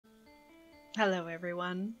Hello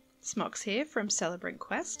everyone, Smox here from Celebrant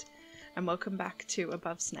Quest, and welcome back to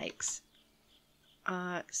Above Snakes.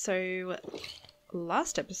 So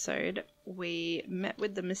last episode we met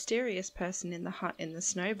with the mysterious person in the hut in the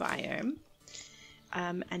snow biome,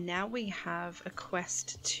 and now we have a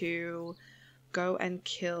quest to go and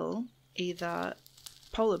kill either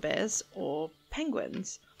polar bears or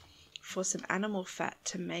penguins for some animal fat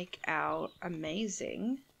to make our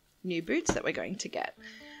amazing new boots that we're going to get.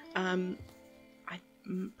 I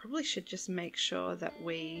probably should just make sure that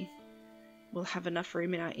we will have enough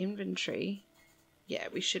room in our inventory. Yeah,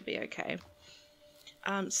 we should be okay.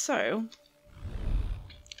 So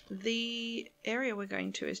the area we're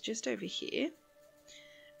going to is just over here,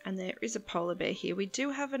 and there is a polar bear here. We do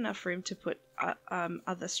have enough room to put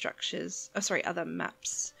other structures, other map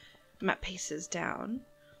pieces down,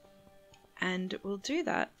 and we'll do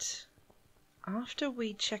that after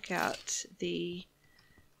we check out the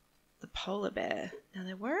polar bear. Now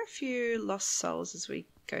there were a few lost souls as we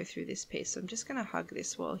go through this piece, so I'm just going to hug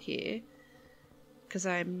this wall here because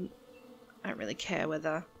I don't really care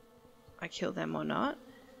whether I kill them or not,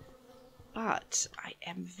 but I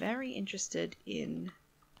am very interested in...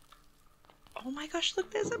 Oh my gosh,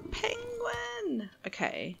 look, there's a penguin!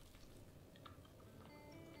 Okay.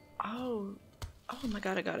 Oh my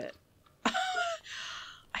god, I got it.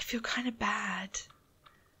 I feel kind of bad.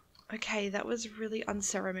 Okay, that was really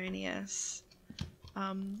unceremonious.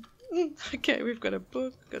 Okay, we've got a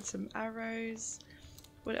book, got some arrows.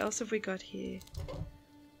 What else have we got here?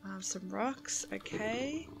 Some rocks,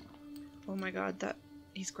 okay. Oh my god,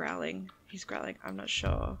 he's growling. He's growling, I'm not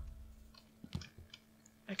sure.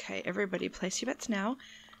 Okay, everybody place your bets now.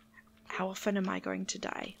 How often am I going to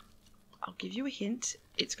die? I'll give you a hint.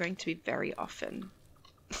 It's going to be very often.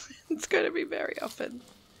 It's going to be very often.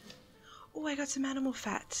 Oh, I got some animal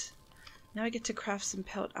fat. Now I get to craft some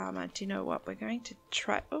pelt armor. Do you know what? We're going to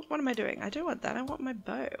try... Oh, what am I doing? I don't want that. I want my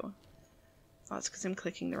bow. Oh, it's because I'm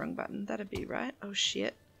clicking the wrong button. That'd be right. Oh,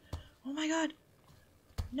 shit. Oh, my God.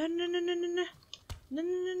 No, no, no, no, no, no. No, no,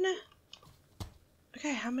 no, no.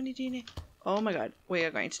 Okay, how many do you need? Oh, my God. We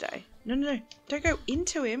are going to die. No, no, no. Don't go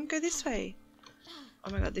into him. Go this way.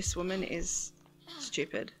 Oh, my God. This woman is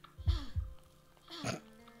stupid.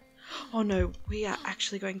 Oh, no. We are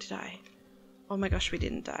actually going to die. Oh, my gosh. We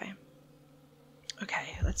didn't die.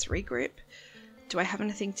 Okay, let's regroup. Do I have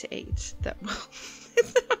anything to eat that will...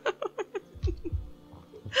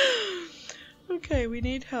 Okay, we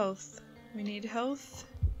need health. We need health.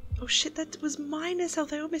 Oh shit, that was minus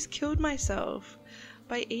health. I almost killed myself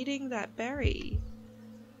by eating that berry.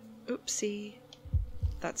 Oopsie.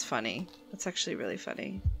 That's funny. That's actually really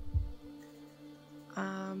funny.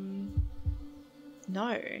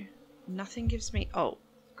 No. Nothing gives me... Oh,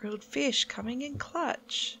 grilled fish coming in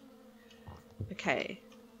clutch. Okay.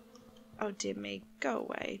 Oh dear me, go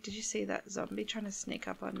away. Did you see that zombie trying to sneak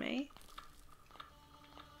up on me?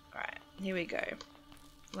 Alright, here we go.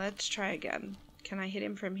 Let's try again. Can I hit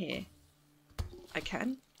him from here? I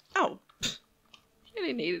can? Oh! He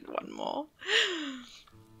only needed one more.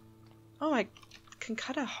 Oh, I can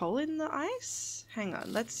cut a hole in the ice? Hang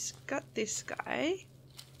on, let's gut this guy.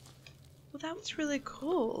 Well, that was really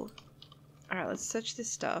cool. Alright, let's search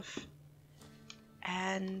this stuff.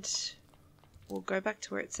 And... we'll go back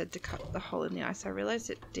to where it said to cut the hole in the ice. I realized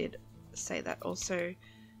it did say that also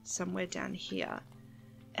somewhere down here.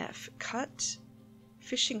 F. Cut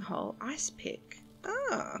fishing hole ice pick.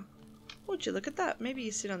 Ah. Would you look at that? Maybe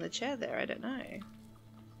you sit on the chair there. I don't know.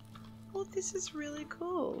 Well, this is really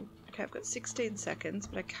cool. Okay, I've got 16 seconds,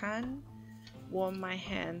 but I can warm my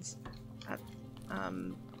hands at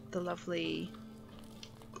the lovely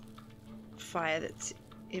fire that's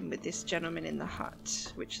in with this gentleman in the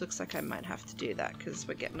hut, which looks like I might have to do that because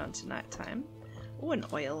we're getting on to nighttime. Oh, an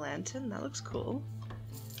oil lantern, that looks cool.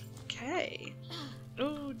 Okay.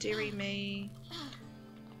 Oh, dearie me.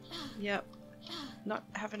 Yep. Not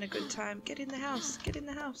having a good time. Get in the house, get in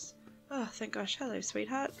the house. Oh, thank gosh. Hello,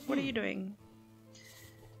 sweetheart. What are you doing?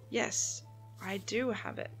 Yes, I do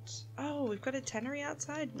have it. Oh, we've got a tannery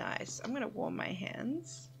outside. Nice. I'm gonna warm my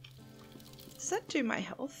hands. Does that do my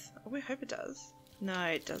health? Oh, we hope it does. No,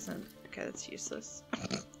 it doesn't. Okay, that's useless.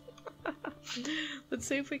 Let's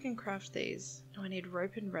see if we can craft these. Oh, I need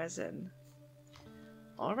rope and resin.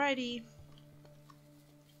 Alrighty.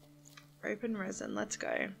 Rope and resin, let's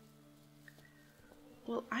go.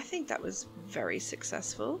 Well, I think that was very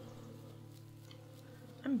successful.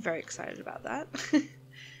 I'm very excited about that.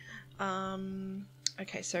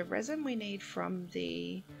 Okay, so resin we need from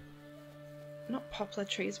the... not poplar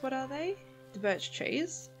trees, what are they? The birch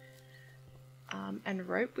trees. And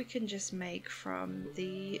rope we can just make from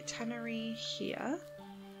the tannery here.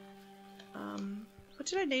 What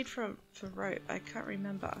did I need for rope? I can't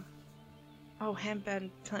remember. Oh, handband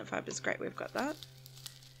plant fibers. Great, we've got that.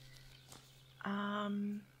 Oh,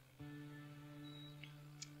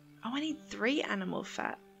 I need 3 animal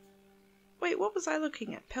fat. Wait, what was I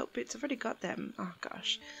looking at? Pelt boots. I've already got them. Oh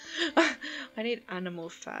gosh. I need animal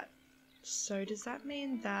fat. So does that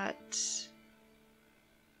mean that...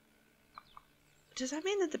 Does that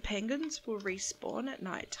mean that the penguins will respawn at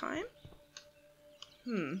night time?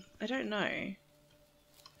 I don't know.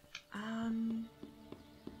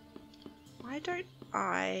 Why don't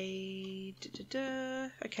I...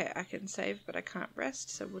 Okay, I can save, but I can't rest,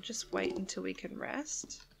 so we'll just wait until we can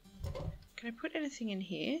rest. Can I put anything in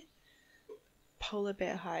here? Polar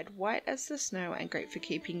bear hide. White as the snow and great for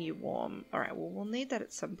keeping you warm. Alright, well, we'll need that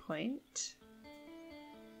at some point.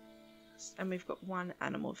 And we've got 1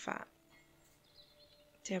 animal fat.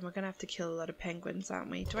 Damn, we're gonna have to kill a lot of penguins,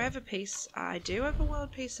 aren't we? Do I have a piece? I do have a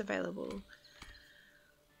world piece available.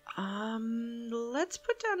 Let's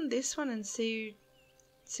put down this one and see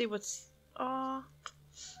what's... Oh,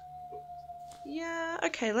 yeah,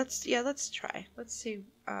 okay, let's try. Let's see,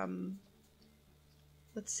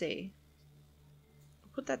 let's see.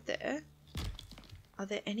 I'll put that there. Are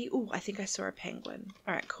there any... Oh, I think I saw a penguin.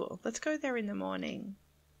 Alright, cool. Let's go there in the morning.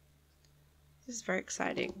 This is very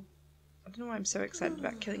exciting. I don't know why I'm so excited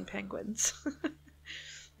about killing penguins.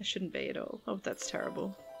 I shouldn't be at all. Oh, that's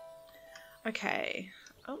terrible. Okay.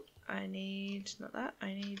 Oh, I need... Not that.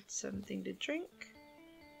 I need something to drink.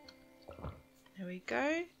 There we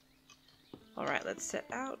go. Alright, let's set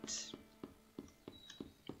out.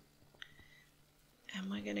 And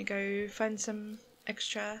we're gonna go find some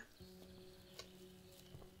extra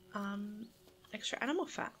animal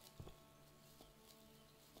fat.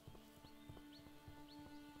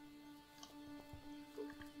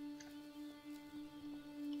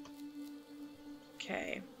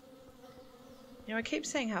 Okay. You know, I keep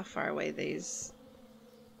saying how far away these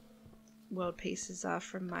world pieces are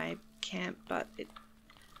from my camp, but it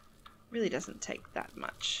really doesn't take that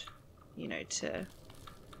much, you know, to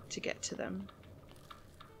get to them.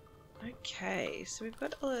 Okay, so we've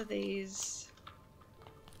got all of these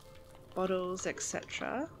bottles,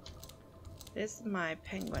 etc. There's my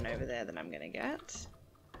penguin over there that I'm gonna get.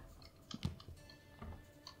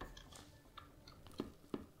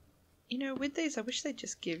 You know, with these, I wish they'd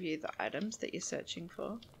just give you the items that you're searching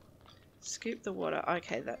for. Scoop the water.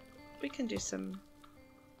 Okay, that we can do some...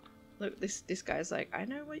 Look, this guy's like, I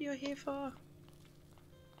know what you're here for.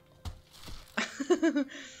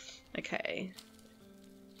 Okay.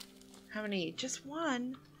 How many? Just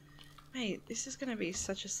 1? Mate, this is gonna be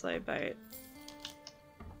such a slow boat.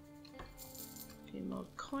 A few more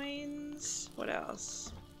coins. What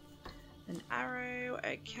else? An arrow.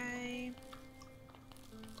 Okay.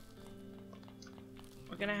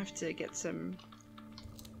 We're gonna have to get some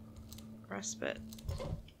respite.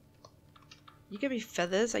 You give me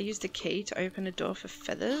feathers? I used a key to open a door for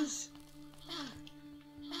feathers?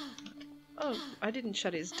 Oh, I didn't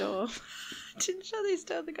shut his door. Didn't shut his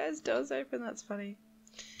door. The guy's door's open. That's funny.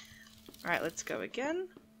 Alright, let's go again.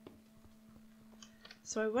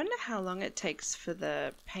 So I wonder how long it takes for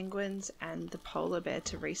the penguins and the polar bear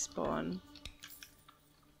to respawn.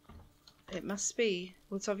 It must be...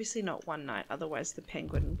 Well, it's obviously not one night, otherwise the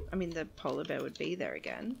the polar bear would be there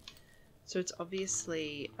again. So it's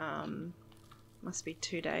obviously, must be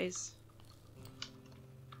 2 days.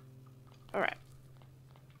 Alright.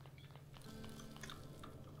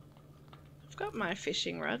 I've got my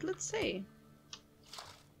fishing rod, let's see.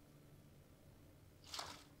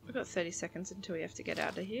 We've got 30 seconds until we have to get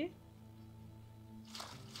out of here.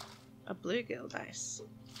 A bluegill, nice.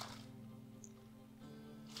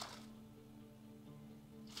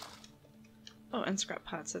 Oh, and scrap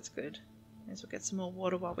parts, that's good. May as well get some more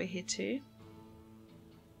water while we're here too.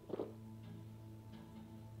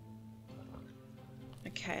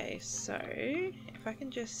 Okay, so if I can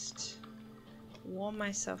just warm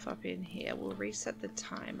myself up in here, we'll reset the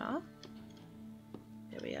timer.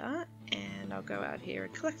 There we are. And I'll go out here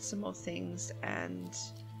and collect some more things, and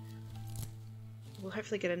we'll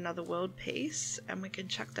hopefully get another world piece, and we can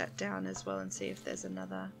chuck that down as well and see if there's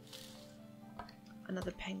another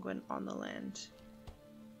penguin on the land.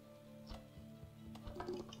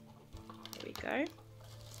 There we go.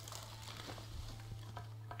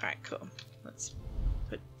 Alright, cool. Let's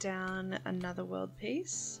put down another world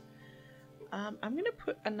piece. I'm going to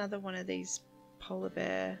put another one of these polar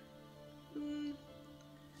bear...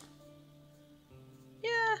 Yeah,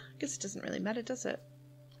 I guess it doesn't really matter, does it?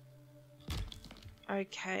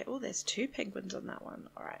 Okay. Oh, there's 2 penguins on that one.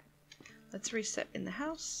 Alright. Let's reset in the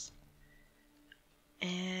house.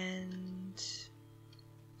 And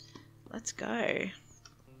Let's go.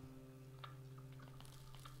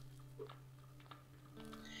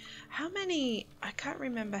 How many... I can't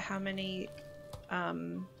remember how many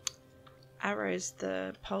arrows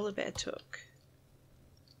the polar bear took.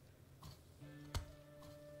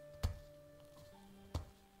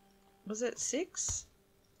 Was it 6?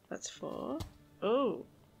 That's 4. Oh.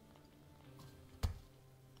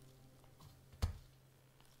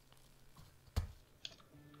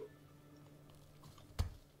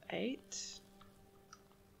 Eight.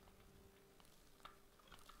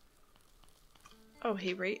 Oh,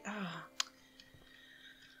 he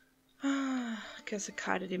I guess I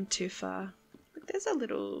kited him too far. Look, there's a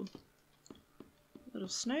little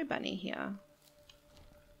snow bunny here.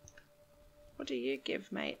 What do you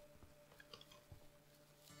give, mate?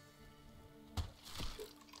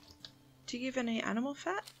 Do you give any animal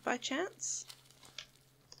fat by chance?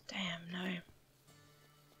 Damn, no.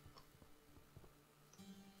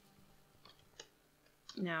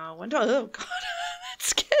 Now I wonder. Oh god, that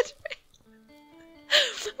scared me.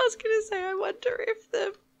 I was gonna say, I wonder if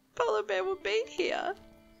the polar bear will be here,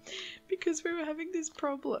 because we were having this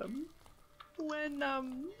problem when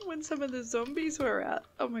some of the zombies were out.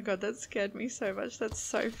 Oh my god, that scared me so much. That's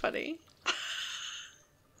so funny.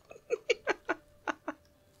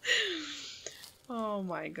 Oh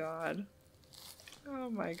my god. Oh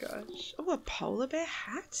my gosh. Oh, a polar bear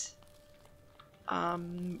hat?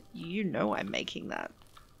 You know I'm making that.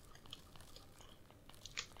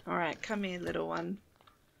 Alright, come here, little one.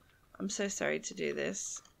 I'm so sorry to do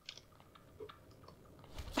this.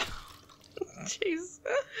 Jeez.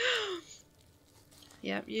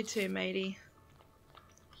 Yep, you too, matey.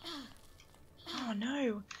 Oh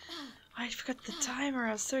no. I forgot the timer.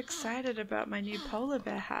 I was so excited about my new polar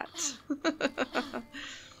bear hat.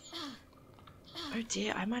 Oh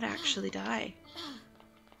dear, I might actually die.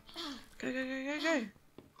 Go, go, go, go, go.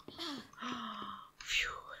 Phew.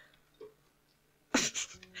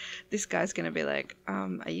 This guy's gonna be like,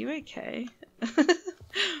 are you okay?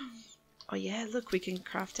 Oh yeah, look, we can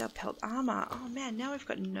craft our pelt armor. Oh man, now we've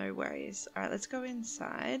got no worries. Alright, let's go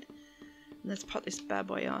inside. And let's put this bad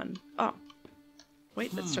boy on. Oh.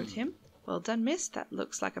 Wait, let's talk to him. Well done, miss. That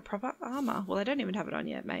looks like a proper armor. Well, I don't even have it on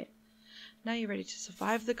yet, mate. Now you're ready to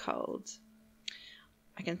survive the cold.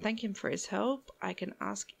 I can thank him for his help. I can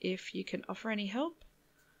ask if you can offer any help.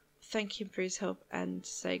 Thank him for his help and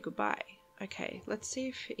say goodbye. Okay, let's see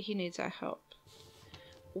if he needs our help.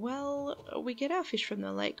 Well, we get our fish from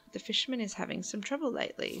the lake. The fisherman is having some trouble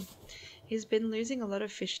lately. He's been losing a lot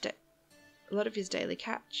of his daily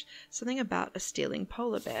catch. Something about a stealing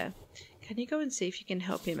polar bear. Can you go and see if you can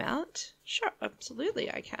help him out? Sure,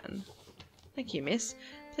 absolutely I can. Thank you, miss.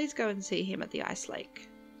 Please go and see him at the ice lake.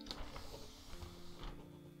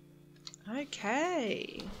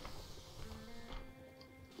 Okay.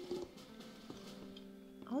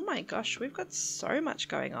 Oh my gosh, we've got so much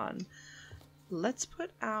going on. Let's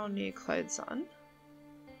put our new clothes on.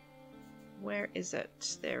 Where is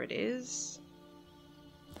it? There it is.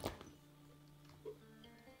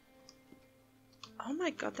 Oh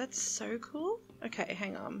my god, that's so cool. Okay,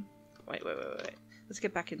 hang on. Wait. Let's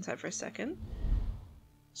get back inside for a second.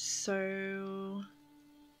 So...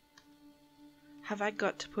 have I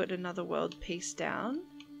got to put another world piece down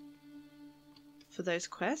for those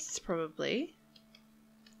quests? Probably.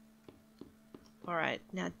 Alright,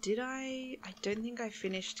 now did I don't think I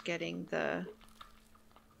finished getting the...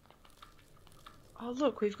 oh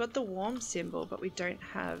look, we've got the warm symbol, but we don't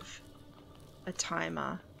have a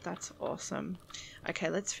timer. That's awesome. Okay,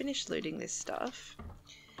 let's finish looting this stuff.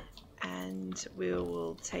 And we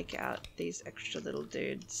will take out these extra little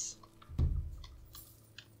dudes.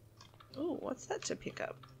 Oh, what's that to pick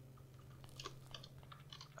up?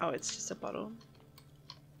 Oh, it's just a bottle.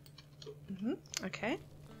 Okay.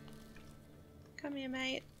 Come here,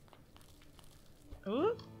 mate.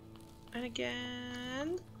 Ooh. And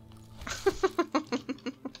again.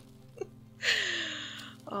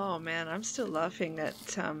 Oh man, I'm still laughing at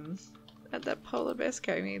that polar bear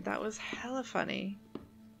scaring me. That was hella funny.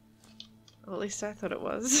 Well, at least I thought it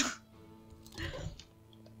was.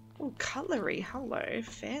 Oh, cutlery. Hello.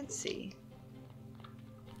 Fancy.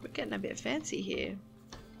 We're getting a bit fancy here.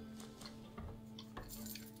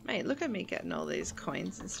 Mate, look at me getting all these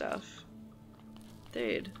coins and stuff.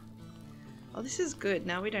 Dude. Oh, this is good.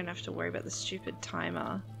 Now we don't have to worry about the stupid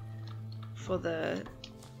timer for the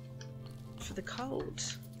cold.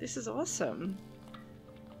 This is awesome.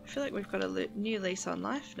 I feel like we've got a new lease on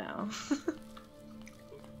life now.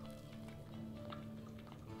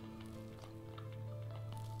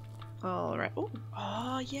 Alright.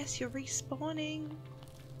 Oh, yes, you're respawning.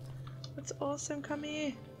 That's awesome. Come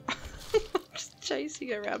here.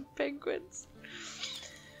 chasing around penguins.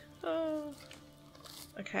 Oh.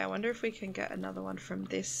 Okay, I wonder if we can get another one from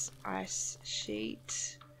this ice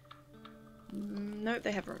sheet. Nope,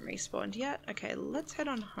 they haven't respawned yet. Okay, let's head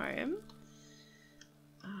on home.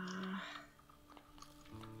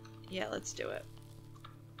 Yeah, let's do it.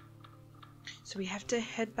 So we have to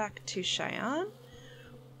head back to Cheyenne.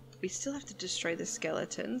 We still have to destroy the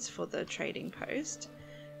skeletons for the trading post.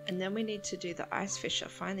 And then we need to do the ice fisher.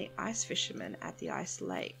 Find the ice fisherman at the ice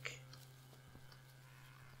lake.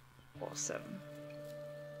 Awesome.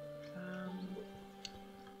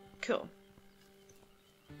 Cool.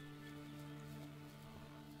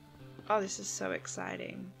 Oh, this is so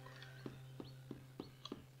exciting.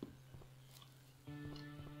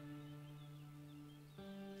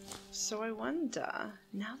 So I wonder,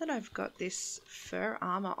 now that I've got this fur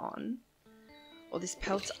armor on, or this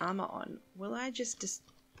pelt armor on, will I just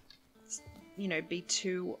you know, be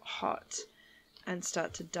too hot and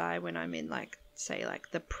start to die when I'm in, like, say,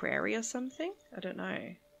 like the prairie or something? I don't know.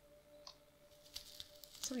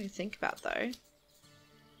 Something to think about, though.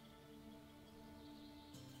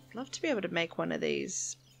 I'd love to be able to make one of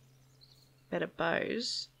these better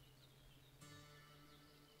bows.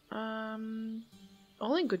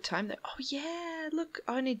 All in good time though. Oh yeah, look,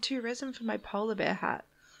 I need 2 resin for my polar bear hat.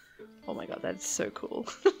 Oh my god, that's so cool.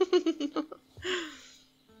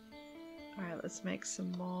 Alright, let's make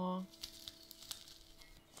some more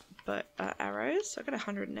arrows. I got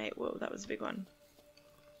 108. Whoa, that was a big one.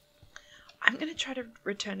 I'm gonna try to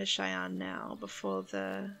return to Cheyenne now before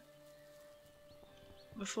the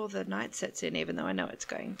night sets in, even though I know it's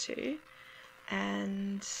going to.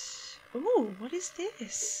 And ooh, what is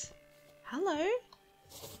this? Hello.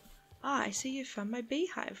 Ah, I see you found my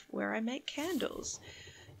beehive where I make candles.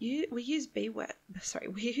 We use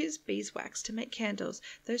beeswax to make candles.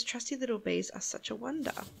 Those trusty little bees are such a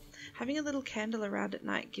wonder. Having a little candle around at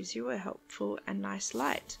night gives you a helpful and nice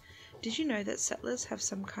light. Did you know that settlers have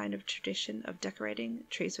some kind of tradition of decorating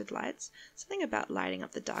trees with lights? Something about lighting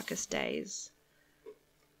up the darkest days.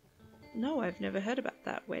 No, I've never heard about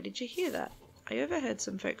that. Where did you hear that? I overheard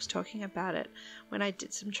some folks talking about it when I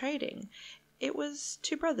did some trading. It was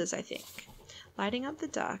 2 brothers, I think. Lighting up the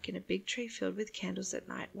dark in a big tree filled with candles at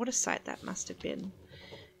night. What a sight that must have been.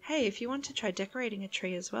 Hey, if you want to try decorating a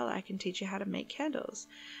tree as well, I can teach you how to make candles.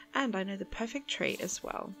 And I know the perfect tree as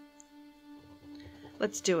well.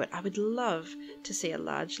 Let's do it. I would love to see a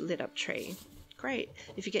large lit up tree. Great.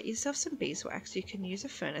 If you get yourself some beeswax, you can use a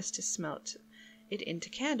furnace to smelt it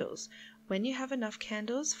into candles. When you have enough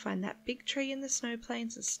candles, find that big tree in the snow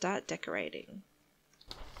plains and start decorating.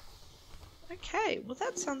 Okay, well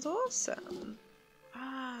that sounds awesome.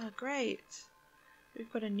 Ah, great.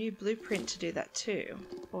 We've got a new blueprint to do that too.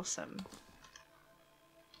 Awesome.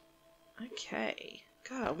 Okay.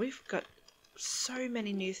 God, we've got so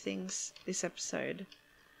many new things this episode.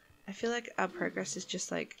 I feel like our progress is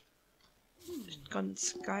just like gone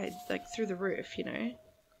through the roof, you know?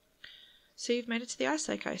 So you've made it to the ice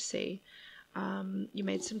lake, I see. You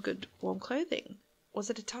made some good warm clothing. Was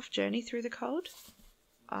it a tough journey through the cold?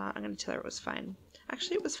 I'm going to tell her it was fine.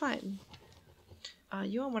 Actually, it was fine.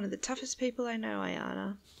 You are one of the toughest people I know,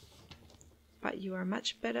 Ayana. But you are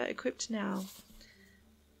much better equipped now.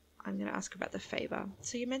 I'm going to ask about the favor.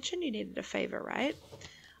 So you mentioned you needed a favor, right?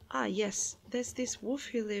 Ah, yes. There's this wolf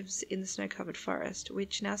who lives in the snow-covered forest,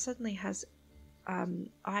 which now suddenly has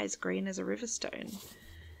eyes green as a river stone.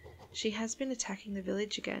 She has been attacking the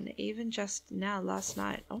village again, even just now last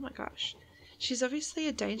night. Oh my gosh. She's obviously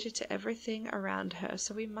a danger to everything around her,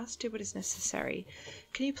 so we must do what is necessary.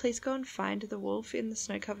 Can you please go and find the wolf in the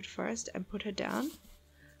snow-covered forest and put her down?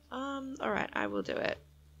 Alright, I will do it.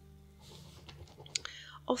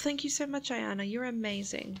 Oh, thank you so much, Ayana. You're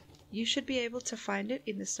amazing. You should be able to find it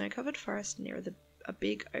in the snow-covered forest near a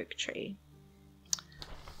big oak tree.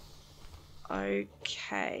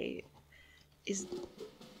 Okay. Is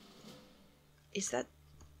that...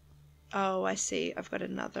 Oh, I see. I've got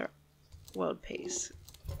another world piece.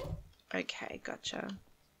 Okay, gotcha.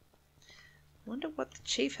 Wonder what the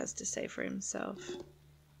chief has to say for himself.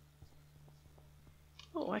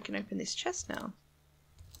 Oh, I can open this chest now.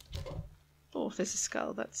 Oh, there's a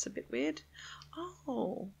skull. That's a bit weird.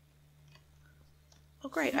 Oh. Oh,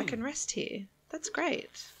 great. I can rest here. That's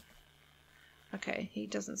great. Okay, he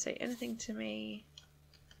doesn't say anything to me.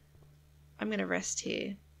 I'm going to rest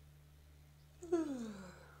here.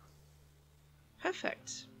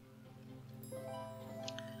 Perfect.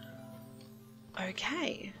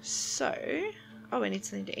 Okay, so... Oh, I need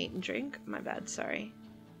something to eat and drink. My bad, sorry.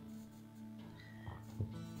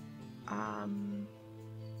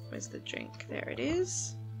 Where's the drink? There it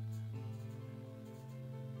is.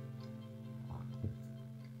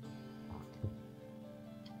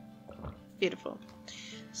 Beautiful.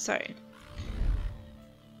 So,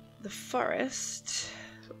 the forest,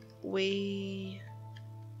 we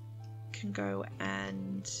can go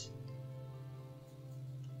and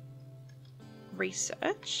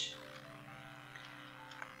research.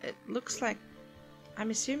 It looks like, I'm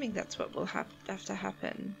assuming that's what will have to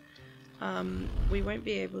happen. We won't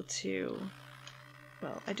be able to,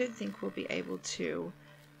 well, I don't think we'll be able to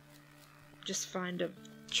just find a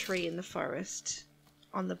tree in the forest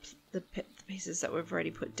on the pieces that we've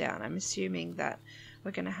already put down. I'm assuming that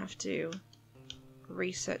we're going to have to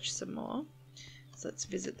research some more. So let's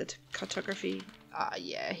visit the cartography. Ah,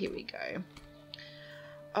 yeah, here we go.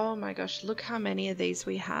 Oh my gosh, look how many of these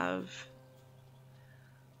we have.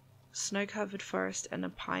 Snow-covered forest and a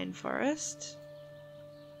pine forest.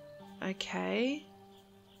 Okay.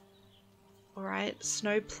 Alright,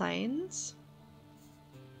 snow plains.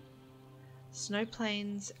 Snow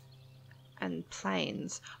plains and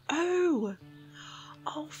plains. Oh!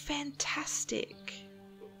 Oh, fantastic!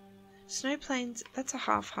 Snow plains, that's a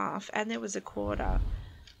half-half, and there was a quarter.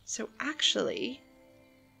 So actually,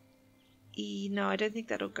 no, I don't think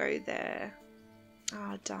that'll go there.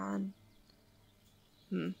 Ah, darn.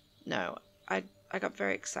 No, I got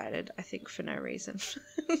very excited, I think for no reason.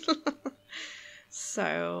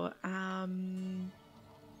 So,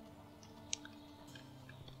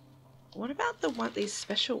 what about these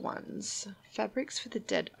special ones? Fabrics for the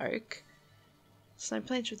dead oak. Snow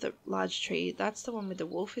plains with a large tree. That's the one with the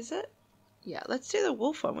wolf, is it? Yeah, let's do the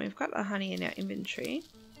wolf one. We've got a honey in our inventory.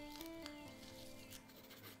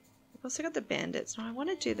 We've also got the bandits. No, I want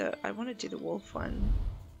to do the wolf one.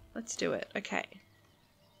 Let's do it. Okay.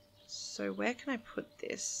 So where can I put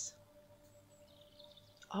this?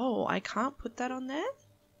 Oh, I can't put that on there?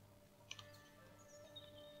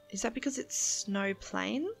 Is that because it's snow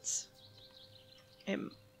plains? It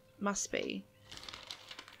must be.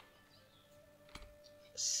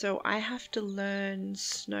 So I have to learn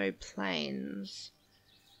snow plains.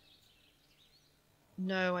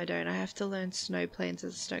 No, I don't. I have to learn snow plains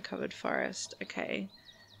as a snow-covered forest. Okay.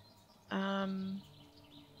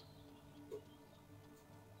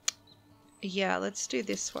 Yeah, let's do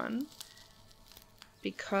this one.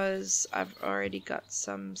 Because I've already got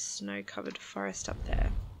some snow-covered forest up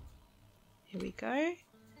there. Here we go.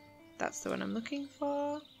 That's the one I'm looking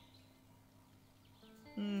for.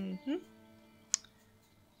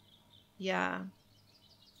 Yeah.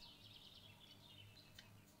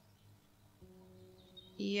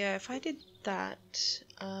 Yeah, if I did that,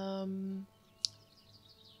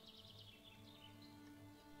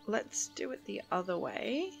 let's do it the other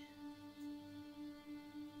way.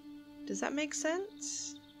 Does that make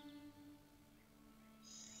sense?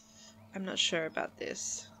 I'm not sure about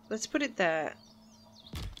this. Let's put it there.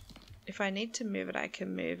 If I need to move it, I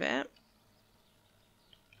can move it.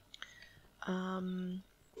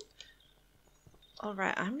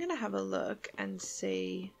 Alright, I'm gonna have a look and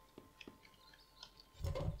see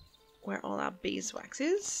where all our beeswax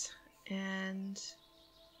is. And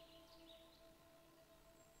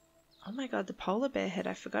oh my god, the polar bear head,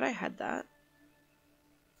 I forgot I had that.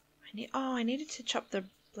 I needed to chop the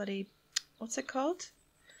bloody, what's it called?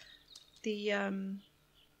 The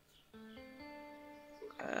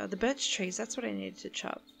birch trees, that's what I needed to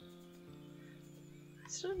chop. I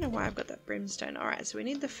still don't know why I've got that brimstone. Alright, so we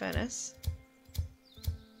need the furnace.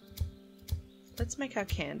 Let's make our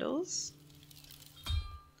candles.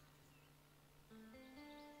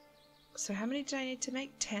 So how many did I need to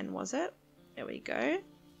make? 10, was it? There we go.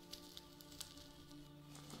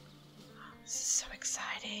 This is so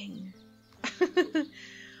exciting.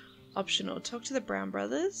 Optional. Talk to the Brown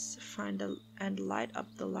brothers. Find and light up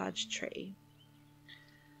the large tree.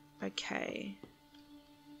 Okay.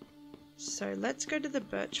 So let's go to the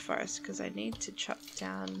birch forest because I need to chop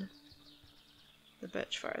down the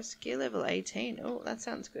birch forest. Gear level 18. Oh, that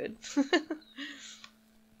sounds good.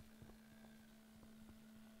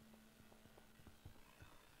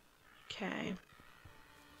 Okay.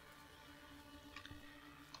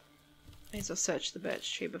 May as well search the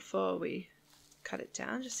birch tree before we cut it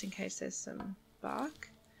down, just in case there's some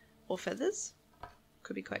bark or feathers.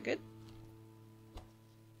 Could be quite good.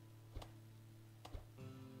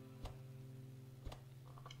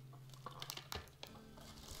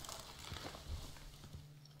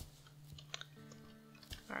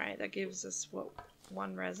 Alright, that gives us, what,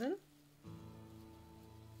 1 resin?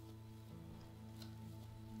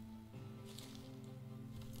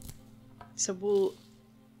 So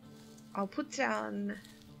I'll put down,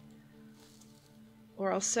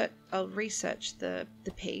 or I'll research the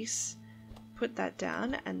piece, put that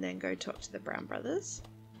down, and then go talk to the Brown brothers,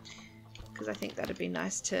 because I think that'd be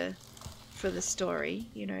nice to for the story,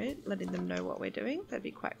 you know, letting them know what we're doing. That'd be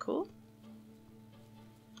quite cool.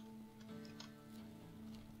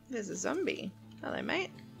 There's a zombie. Hello, mate.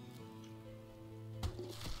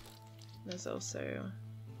 There's also...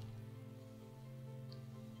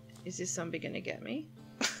 Is this zombie gonna get me?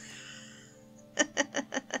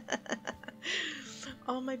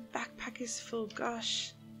 Oh, my backpack is full,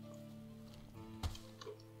 gosh.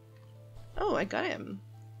 Oh, I got him.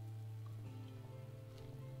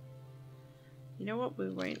 You know what,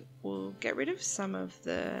 we'll get rid of some of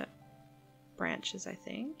the branches, I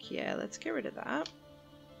think. Yeah, let's get rid of that.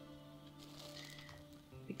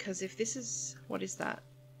 Because if this is, what is that?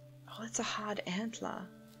 Oh, it's a hard antler.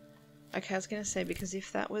 Okay, I was gonna say, because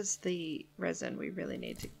if that was the resin, we really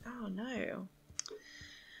need to, oh no.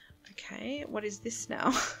 Okay, what is this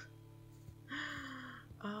now?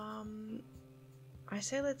 I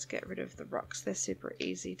say let's get rid of the rocks. They're super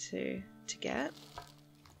easy to get.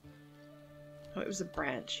 Oh, it was a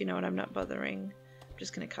branch. You know what? I'm not bothering. I'm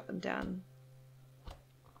just going to cut them down.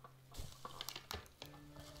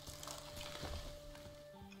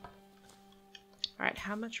 Alright,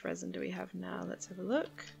 how much resin do we have now? Let's have a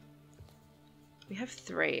look. We have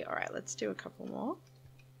 3. Alright, let's do a couple more.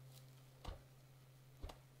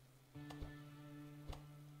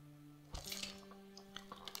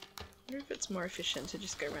 I wonder if it's more efficient to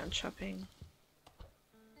just go around chopping.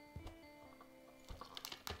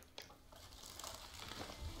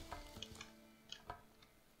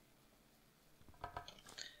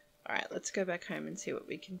 Alright, let's go back home and see what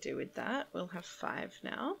we can do with that. We'll have 5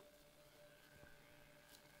 now.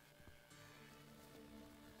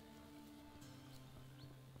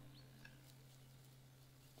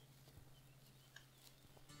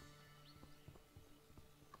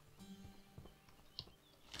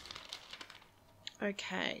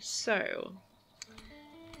 Okay, so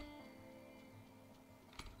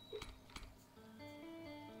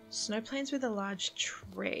snow plains with a large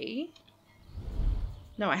tree.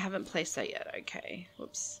 No, I haven't placed that yet. Okay,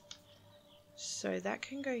 whoops. So that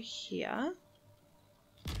can go here.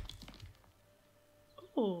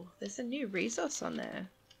 Oh, there's a new resource on there.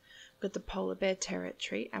 We've got the polar bear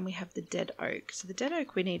territory and we have the dead oak. So the dead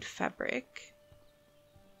oak, we need fabric.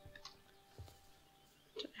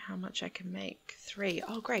 Don't know how much I can make. 3.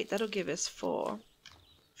 Oh, great. That'll give us 4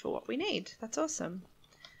 for what we need. That's awesome.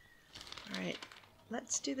 All right,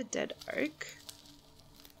 let's do the dead oak.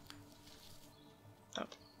 Oh,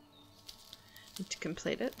 need to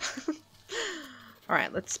complete it. All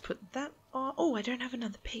right, let's put that on. Oh, I don't have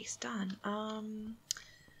another piece. Done.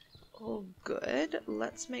 All good.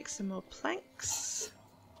 Let's make some more planks.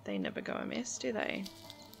 They never go amiss, do they?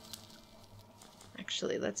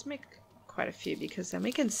 Actually, let's make quite a few because then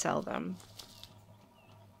we can sell them.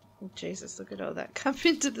 Oh, Jesus, look at all that come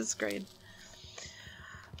into the screen.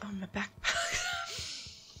 Oh, my backpack.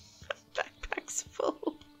 My backpack's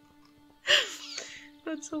full.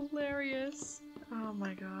 That's hilarious. Oh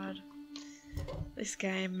my god. This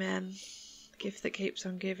game, man. The gift that keeps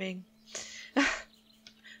on giving.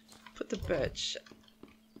 Put the birch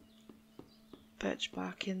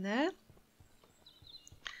bark in there.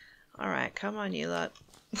 Alright, come on you lot.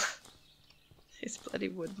 These bloody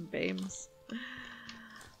wooden beams.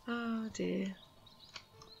 Oh dear.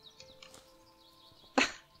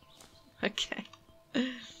 Okay.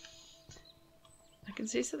 I can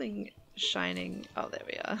see something shining. Oh, there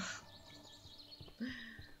we are.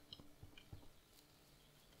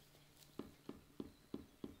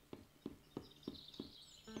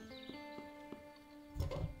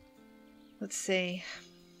 Let's see.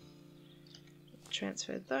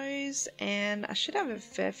 Transfer those, and I should have a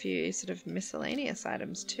fair few sort of miscellaneous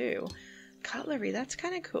items too. Cutlery, that's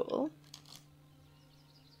kind of cool.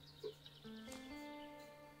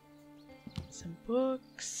 Some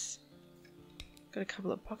books. Got a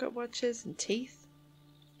couple of pocket watches and teeth.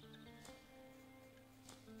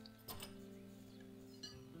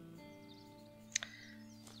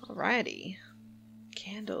 Alrighty.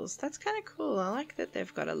 Candles. That's kind of cool. I like that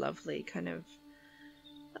they've got a lovely kind of...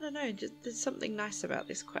 I don't know, just, there's something nice about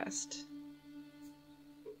this quest.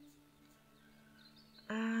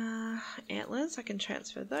 Antlers. I can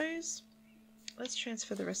transfer those. Let's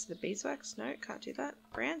transfer the rest of the beeswax. No, can't do that.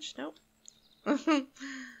 Branch. Nope.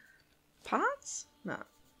 Parts? No. I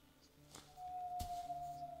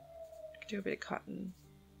could do a bit of cotton.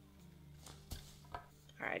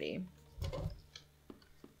 Alrighty.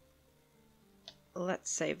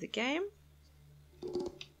 Let's save the game.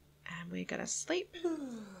 And we're gonna sleep.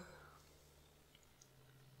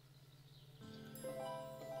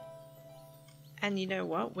 And you know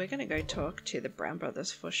what? We're gonna go talk to the Brown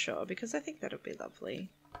Brothers for sure, because I think that'll be lovely.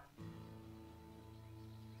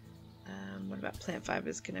 What about plant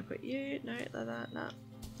fibers? Can I put you? No, leather, no,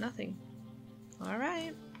 nothing.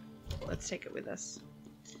 Alright, let's take it with us.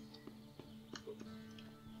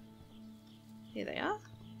 Here they are.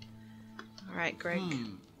 Alright, Greg.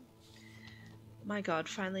 My god,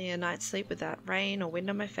 finally a night's sleep without rain or wind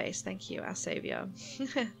on my face. Thank you, our saviour.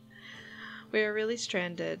 We were really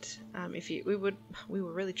stranded. We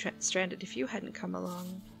were really stranded if you hadn't come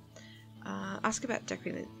along. Ask about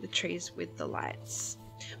decorating the trees with the lights.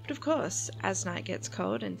 But of course, as night gets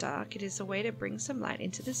cold and dark, it is a way to bring some light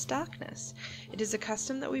into this darkness. It is a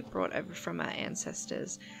custom that we brought over from our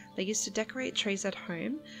ancestors. They used to decorate trees at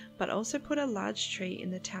home, but also put a large tree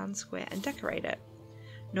in the town square and decorate it.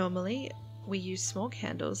 Normally, we use small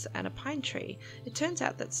candles and a pine tree. It turns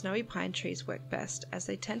out that snowy pine trees work best, as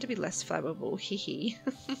they tend to be less flammable, hee.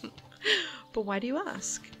 But why do you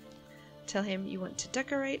ask? Tell him you want to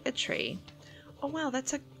decorate a tree. Oh wow,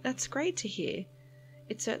 that's great to hear.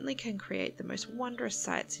 It certainly can create the most wondrous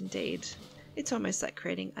sights indeed. It's almost like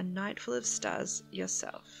creating a night full of stars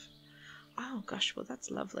yourself. Oh gosh, well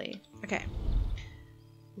that's lovely. Okay.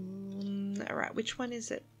 Alright, which one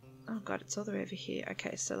is it? Oh god, it's all the way over here.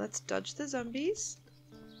 Okay, so let's dodge the zombies.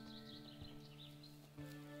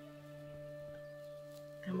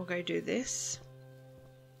 And we'll go do this.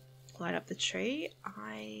 Light up the tree.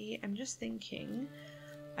 I am just thinking,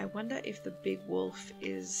 I wonder if the big wolf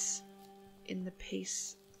is in the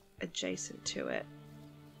piece adjacent to it.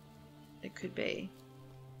 It could be.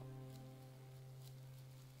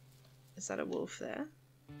 Is that a wolf there?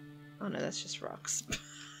 Oh no, that's just rocks.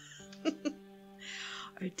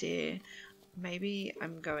 Oh dear. Maybe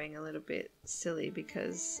I'm going a little bit silly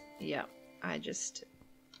because, yeah, I just...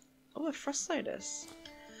 Oh, a frost lotus.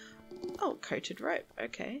 Oh, coated rope.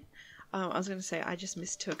 Okay. I was going to say I just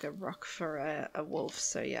mistook a rock for a wolf,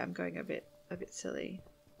 so yeah, I'm going a bit silly.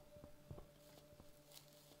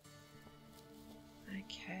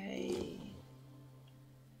 Okay.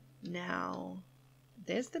 Now,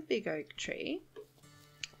 there's the big oak tree.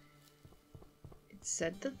 It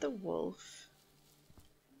said that the wolf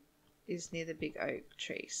is near the big oak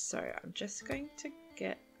tree, so I'm just going to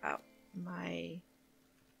get out my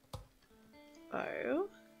bow.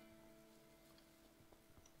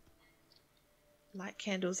 Light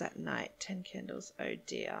candles at night, 10 candles, oh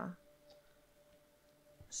dear.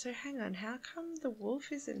 So hang on, how come the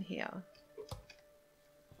wolf isn't here?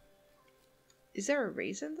 Is there a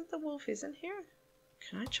reason that the wolf isn't here?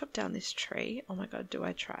 Can I chop down this tree? Oh my god, do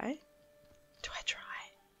I try? Do I try?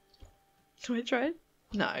 Do I try?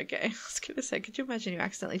 No, okay. I was gonna say, could you imagine you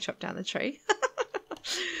accidentally chop down the tree?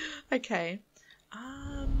 Okay.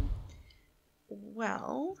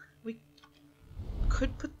 Well, we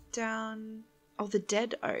could put down... Oh, the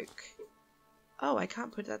dead oak. Oh, I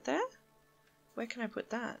can't put that there? Where can I put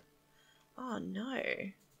that? Oh, no.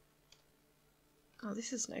 Oh,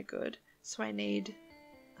 this is no good. So I need...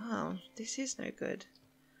 Oh, this is no good.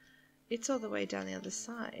 It's all the way down the other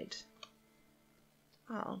side.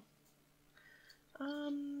 Oh.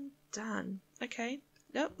 Done. Okay.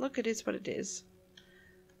 Nope, look, it is what it is.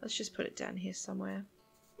 Let's just put it down here somewhere.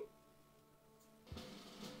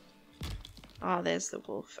 Oh, there's the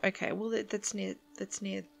wolf. Okay, well that's near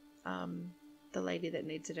the lady that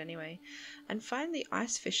needs it anyway. And find the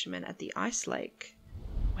ice fisherman at the ice lake.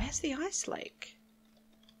 Where's the ice lake?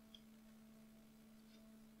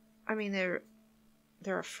 I mean, there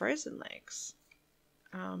are frozen lakes.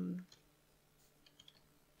 I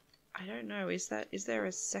don't know. Is there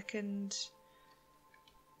a second?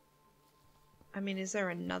 I mean, is there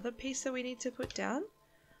another piece that we need to put down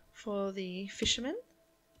for the fisherman?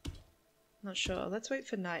 Not sure. Let's wait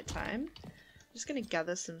for nighttime. I'm just going to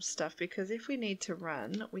gather some stuff because if we need to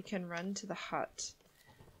run, we can run to the hut.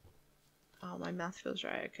 Oh, my mouth feels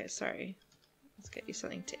dry. Okay, sorry. Let's get you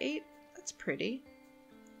something to eat. That's pretty.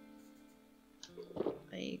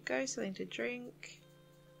 There you go, something to drink.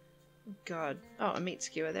 God. Oh, a meat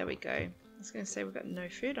skewer. There we go. I was going to say we've got no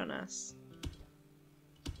food on us.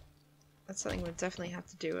 That's something we'll definitely have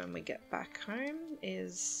to do when we get back home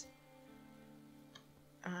is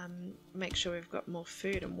make sure we've got more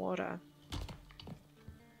food and water.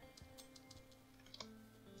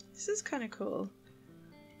 This is kind of cool.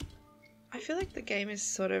 I feel like the game is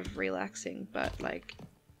sort of relaxing, but like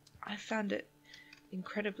I found it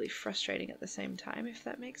incredibly frustrating at the same time, if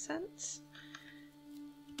that makes sense.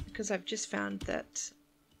 Because I've just found that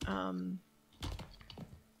I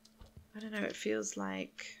don't know, it feels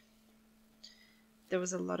like there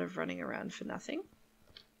was a lot of running around for nothing.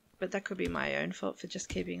 But that could be my own fault for just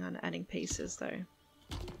keeping on adding pieces though.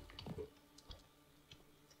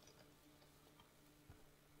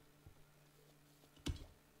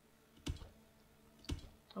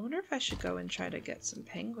 wonder if I should go and try to get some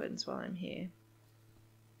penguins while I'm here.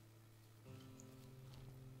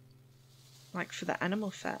 Like for the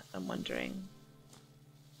animal fat, I'm wondering.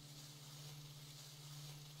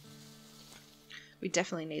 We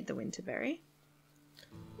definitely need the winterberry.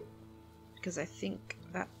 Because I think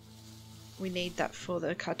that we need that for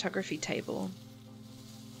the cartography table.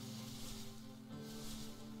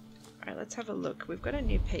 Alright, let's have a look. We've got a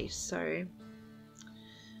new piece, so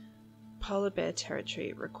polar bear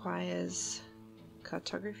territory requires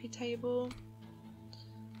cartography table.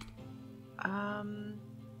 I'm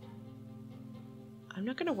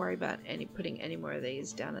not going to worry about putting any more of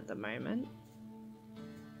these down at the moment.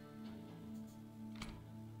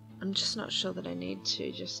 I'm just not sure that I need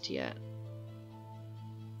to just yet.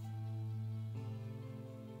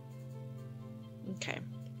 Okay.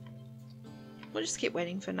 We'll just keep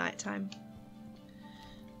waiting for nighttime.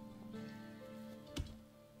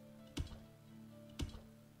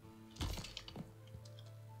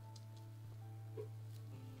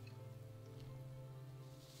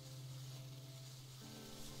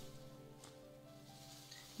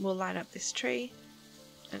 We'll light up this tree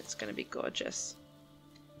and it's going to be gorgeous.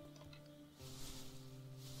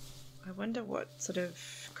 I wonder what sort of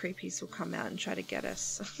creepies will come out and try to get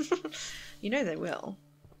us. You know they will.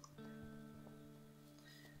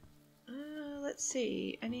 Let's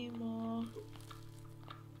see, any more?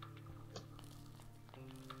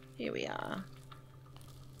 Here we are.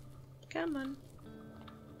 Come on.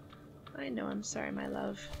 I know, I'm sorry, my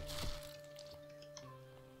love.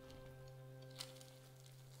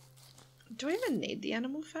 Do I even need the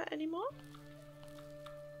animal fat anymore?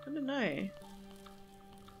 I don't know.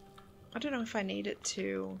 I don't know if I need it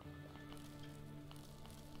to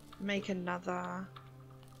make another,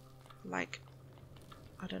 like,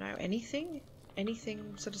 I don't know, anything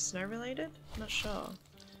sort of snow related? I'm not sure.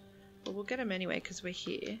 But we'll get them anyway because we're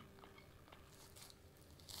here.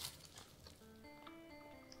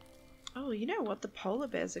 Oh, you know what? The polar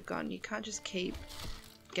bears are gone. You can't just keep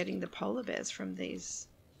getting the polar bears from these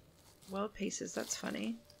world pieces. That's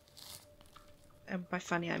funny. And by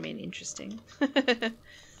funny, I mean interesting. Here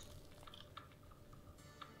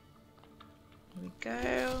we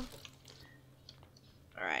go.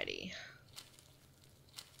 Alrighty.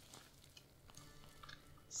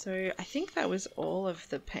 So I think that was all of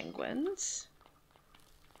the penguins.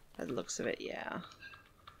 By the looks of it, yeah.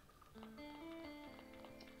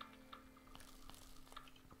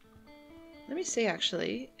 Let me see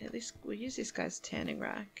actually. At least we'll use this guy's tanning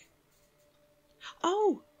rack.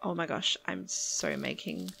 Oh! Oh my gosh, I'm so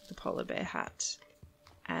making the polar bear hat.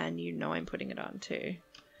 And you know I'm putting it on too.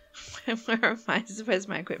 Where am I? Where's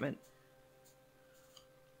my equipment?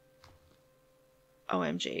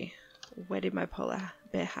 OMG. Where did my polar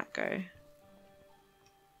bear hat go?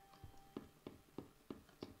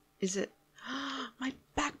 Is it? My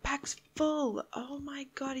backpack's full! Oh my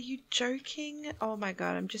god, are you joking? Oh my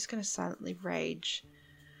god, I'm just gonna silently rage.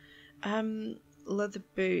 Leather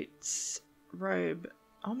boots, robe.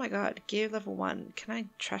 Oh my god, gear level 1. Can I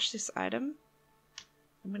trash this item?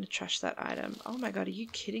 I'm gonna trash that item. Oh my god, are you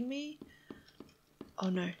kidding me? Oh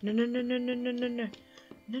no. No, no, no, no, no, no, no, no.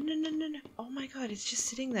 No, no, no, no, no. Oh my god, it's just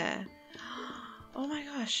sitting there. Oh my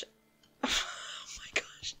gosh. Oh my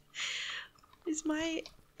gosh. Is my...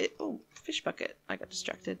 oh, fish bucket. I got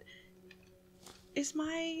distracted. Is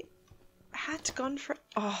my hat gone for...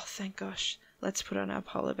 Oh, thank gosh. Let's put on our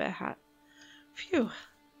polar bear hat. Phew.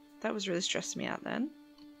 That was really stressing me out then.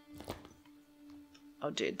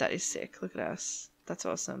 Oh, dude, that is sick. Look at us. That's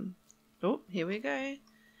awesome. Oh, here we go.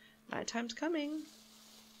 Nighttime's coming.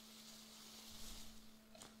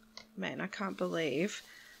 Man, I can't believe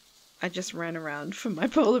I just ran around for my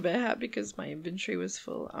polar bear hat because my inventory was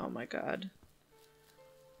full. Oh my god.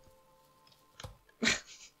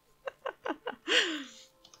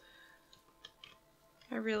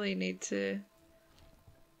 I really need to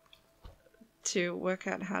work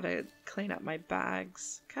out how to clean up my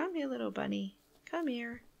bags. Come here, little bunny. Come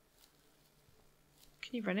here.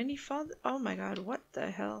 Can you run any farther? Oh my god, what the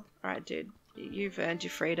hell? Alright, dude. You've earned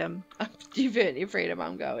your freedom. You've earned your freedom,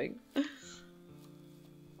 I'm going.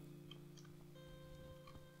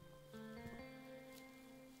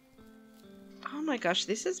 Oh my gosh,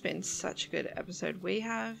 this has been such a good episode. We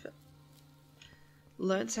have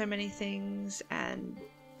learned so many things and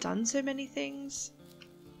done so many things.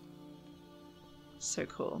 So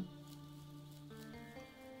cool.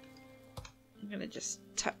 I'm gonna just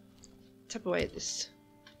tap away at this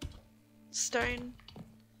stone.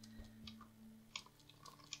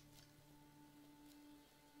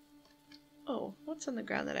 Oh, what's on the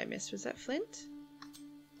ground that I missed? Was that flint?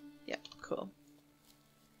 Yep, cool.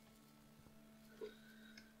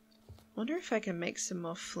 Wonder if I can make some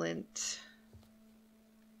more flint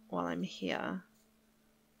while I'm here.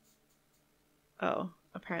 Oh,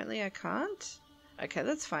 apparently I can't? Okay,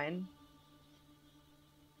 that's fine.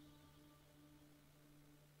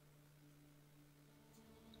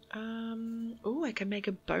 Oh, I can make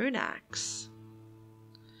a bone axe.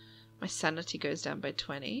 My sanity goes down by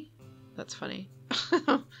 20. That's funny.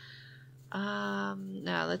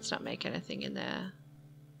 No, let's not make anything in there.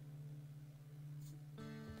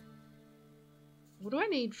 What do I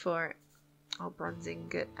need for it? Oh, bronze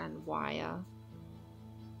ingot and wire.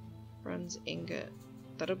 Bronze ingot.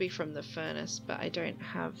 That'll be from the furnace, but I don't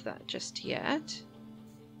have that just yet.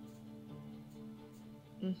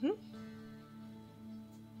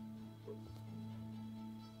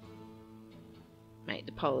 Mate,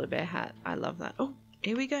 the polar bear hat. I love that. Oh,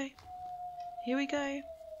 here we go. Here we go.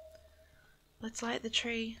 Let's light the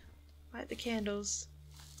tree. Light the candles.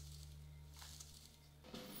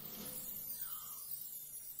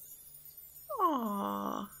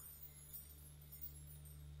 Aww.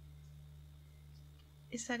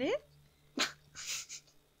 Is that it?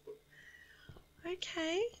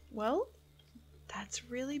 Okay, well, that's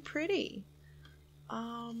really pretty.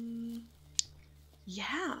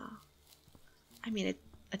 Yeah. I mean,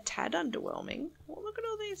 a tad underwhelming. Well, look at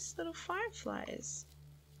all these little fireflies.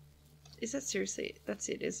 Is that seriously? That's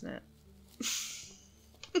it, isn't it?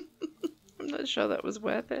 I'm not sure that was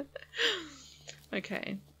worth it.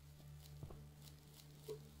 Okay.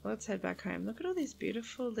 Let's head back home. Look at all these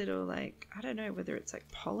beautiful little, like, I don't know whether it's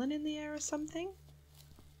like pollen in the air or something.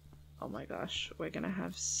 Oh my gosh, we're gonna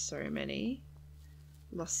have so many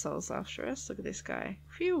lost souls after us. Look at this guy.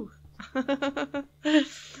 Phew.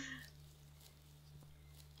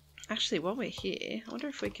 Actually, while we're here, I wonder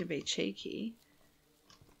if we can be cheeky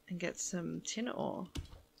and get some tin ore.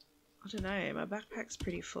 I don't know, my backpack's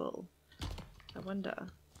pretty full. I wonder.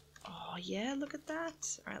 Oh yeah, look at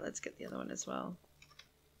that. Alright, let's get the other one as well.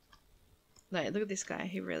 No, look at this guy.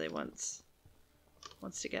 He really wants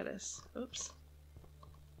to get us. Oops.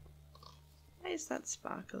 Why is that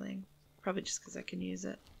sparkling? Probably just because I can use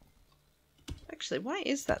it. Actually, why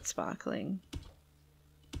is that sparkling?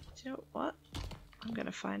 Do you know what? I'm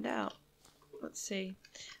gonna find out. Let's see.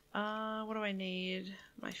 What do I need?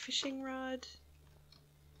 My fishing rod.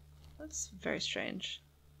 That's very strange.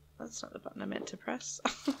 That's not the button I meant to press.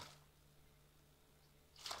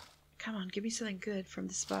 Come on, give me something good from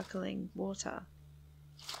the sparkling water.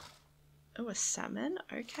 Oh, a salmon?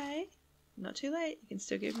 Okay. Not too late. You can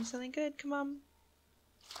still give me something good. Come on.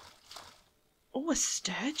 Oh, a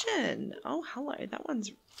sturgeon. Oh, hello. That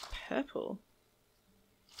one's purple.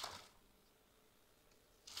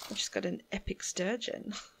 I just got an epic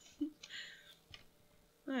sturgeon.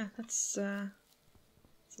 Ah, that's it's a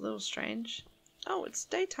little strange. Oh, it's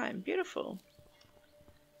daytime. Beautiful.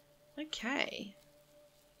 Okay.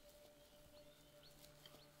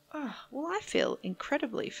 Oh, well, I feel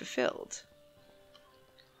incredibly fulfilled.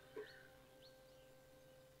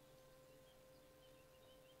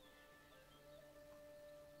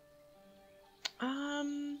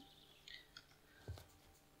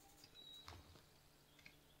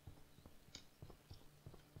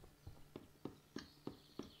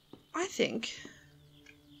 I think,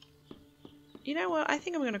 you know what, I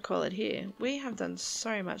think I'm going to call it here. We have done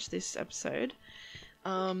so much this episode.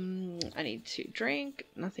 I need to drink.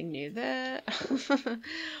 Nothing new there.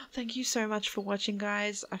 Thank you so much for watching,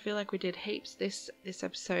 guys. I feel like we did heaps this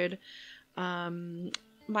episode.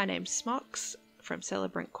 My name's Smox from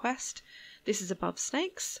Celebrant Quest. This is Above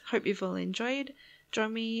Snakes. Hope you've all enjoyed.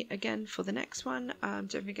 Join me again for the next one.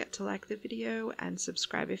 Don't forget to like the video and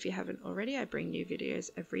subscribe if you haven't already. I bring new videos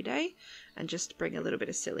every day and just bring a little bit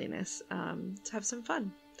of silliness to have some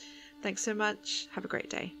fun. Thanks so much. Have a great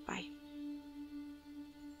day. Bye.